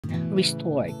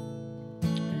restored.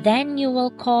 Then you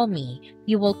will call me,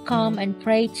 you will come and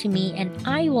pray to me, and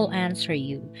I will answer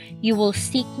you. You will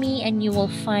seek me and you will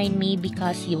find me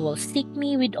because you will seek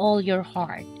me with all your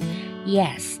heart.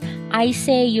 Yes, I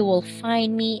say you will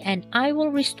find me and I will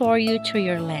restore you to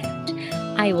your land.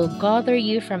 I will gather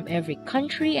you from every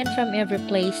country and from every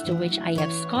place to which I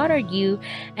have scattered you,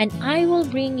 and I will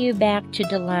bring you back to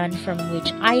the land from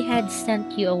which I had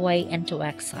sent you away into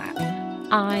exile.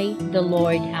 I, the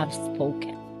Lord, have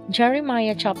spoken.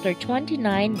 Jeremiah chapter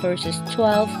 29 verses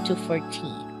 12 to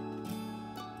 14.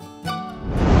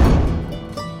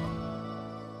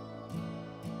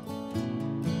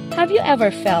 Have you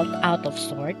ever felt out of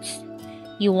sorts?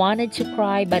 You wanted to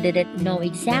cry but didn't know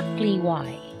exactly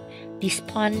why.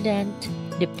 Despondent,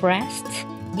 depressed,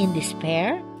 in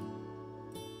despair?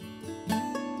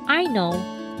 I know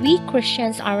we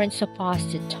Christians aren't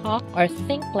supposed to talk or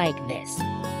think like this.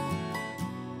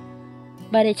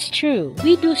 But it's true,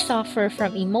 we do suffer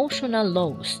from emotional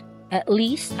lows. At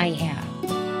least I have.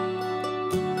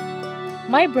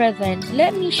 My brethren,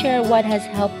 let me share what has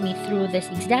helped me through these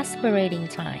exasperating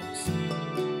times.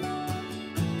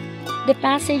 The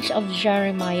passage of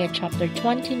Jeremiah chapter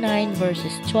 29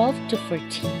 verses 12 to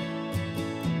 14.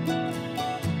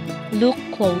 Look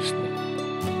closely.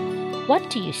 What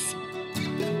do you see?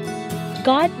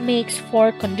 God makes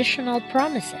 4 conditional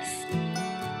promises.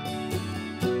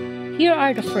 Here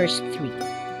are the first 3.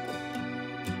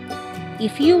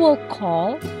 If you will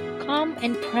call, come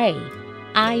and pray,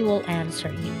 I will answer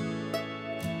you.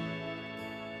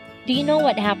 Do you know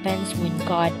what happens when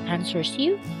God answers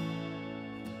you?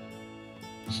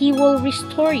 He will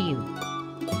restore you.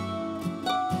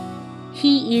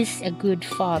 He is a good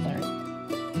Father.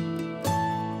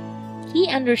 He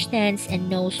understands and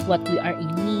knows what we are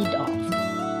in need of.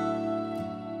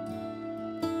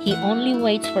 He only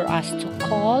waits for us to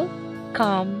call,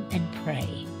 come, and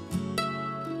pray.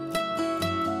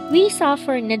 We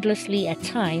suffer needlessly at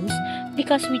times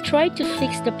because we try to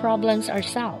fix the problems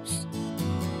ourselves.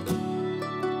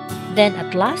 Then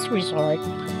at last resort,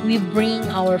 we bring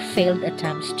our failed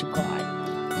attempts to God.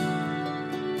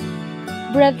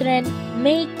 Brethren,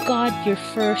 make God your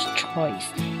first choice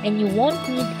and you won't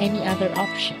need any other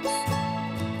options.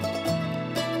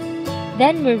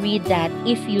 Then we read that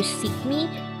if you seek me,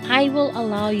 I will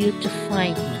allow you to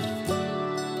find me.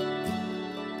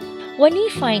 When we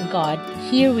find God,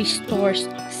 He restores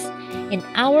us and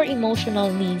our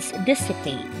emotional needs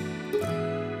dissipate.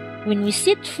 When we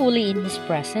sit fully in His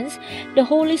presence, the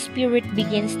Holy Spirit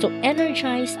begins to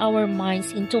energize our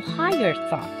minds into higher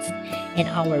thoughts, and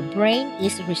our brain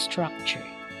is restructured.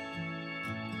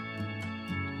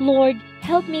 Lord,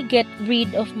 help me get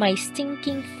rid of my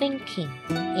stinking thinking.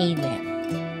 Amen.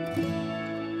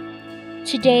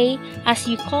 Today, as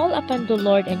you call upon the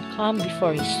Lord and come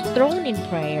before His throne in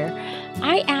prayer,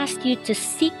 I ask you to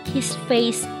seek His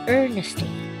face earnestly.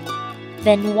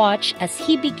 Then watch as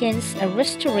He begins a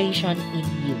restoration in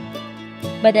you.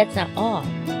 But that's not all.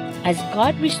 As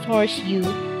God restores you,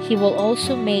 He will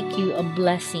also make you a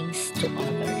blessing to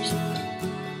others.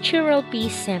 Chiril P.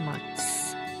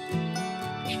 Semans.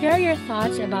 Share your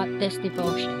thoughts about these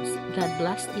devotions. God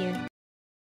bless you.